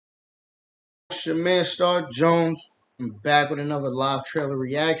It's your man Star Jones. I'm back with another live trailer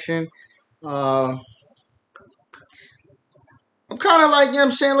reaction. Uh, I'm kind of like, you know what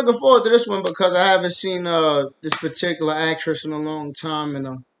I'm saying, looking forward to this one because I haven't seen this particular actress in a long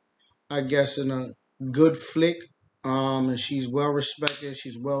time I guess in a good flick. And she's well respected.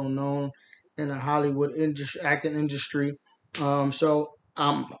 She's well known in the Hollywood industry, acting industry. So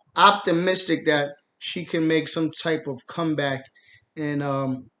I'm optimistic that she can make some type of comeback and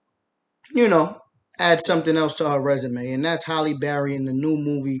you know, add something else to her resume, and that's Halle Berry in the new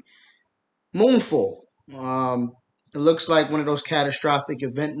movie Moonfall. Um, it looks like one of those catastrophic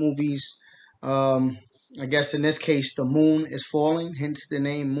event movies. Um, I guess in this case, the moon is falling, hence the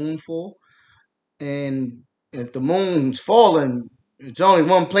name Moonfall. And if the moon's falling, it's only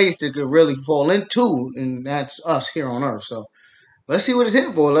one place it could really fall into, and that's us here on Earth. So let's see what it's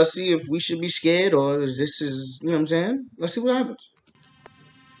here for. Let's see if we should be scared or is this is, you know what I'm saying? Let's see what happens.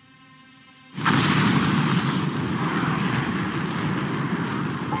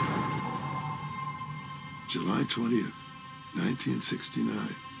 July 20th,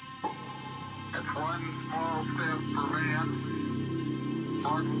 1969. It's one small step for man,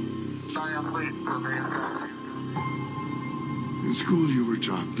 one giant leap for mankind. In school, you were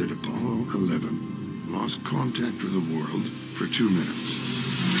taught that Apollo 11 lost contact with the world for 2 minutes.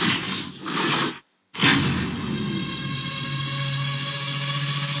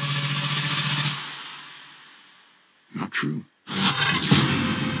 Not true.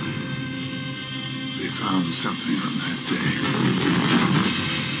 They found something on that day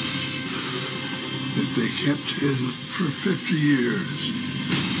that they kept hidden for 50 years.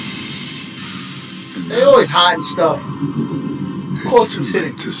 And They always hiding stuff. Of course it's it's too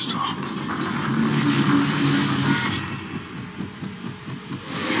hidden. late to stop.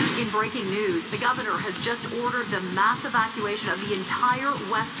 In breaking news, the governor has just ordered the mass evacuation of the entire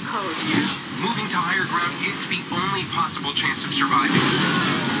West Coast. Moving to higher ground is the only possible chance of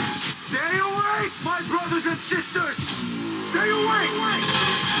surviving. Stay awake, my brothers and sisters! Stay awake!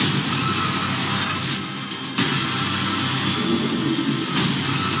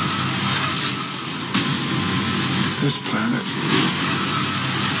 This planet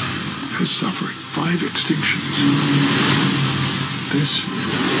has suffered 5 extinctions. This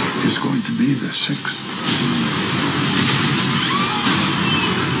is going to be the 6th.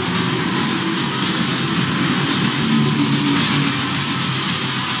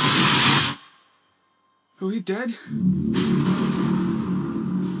 Are we dead?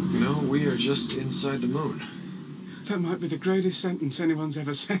 No, we are just inside the moon. That might be the greatest sentence anyone's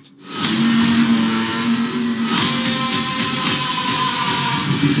ever said.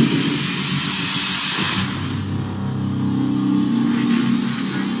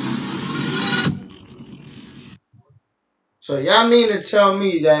 So y'all mean to tell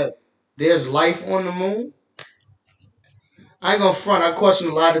me that there's life on the moon? I ain't gonna front. I question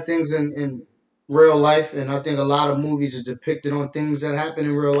a lot of things in real life, and I think a lot of movies is depicted on things that happen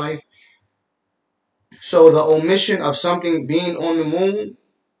in real life. So the omission of something being on the moon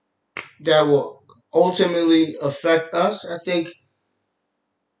that will ultimately affect us, I think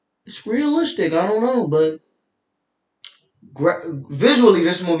it's realistic. I don't know, but visually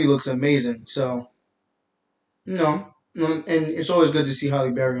this movie looks amazing. So, and it's always good to see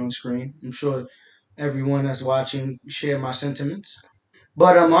Halle Berry on screen. I'm sure everyone that's watching share my sentiments.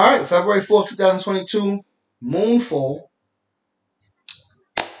 But all right, February 4th, 2022, Moonfall.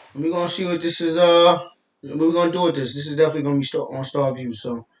 And we're gonna see what this is. What we're gonna do with this. This is definitely gonna be on Star View,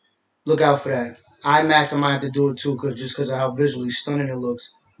 so look out for that. IMAX, I might have to do it too, because of how visually stunning it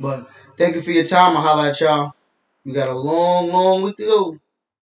looks. But thank you for your time. I'll holla at y'all. We got a long, long week to go.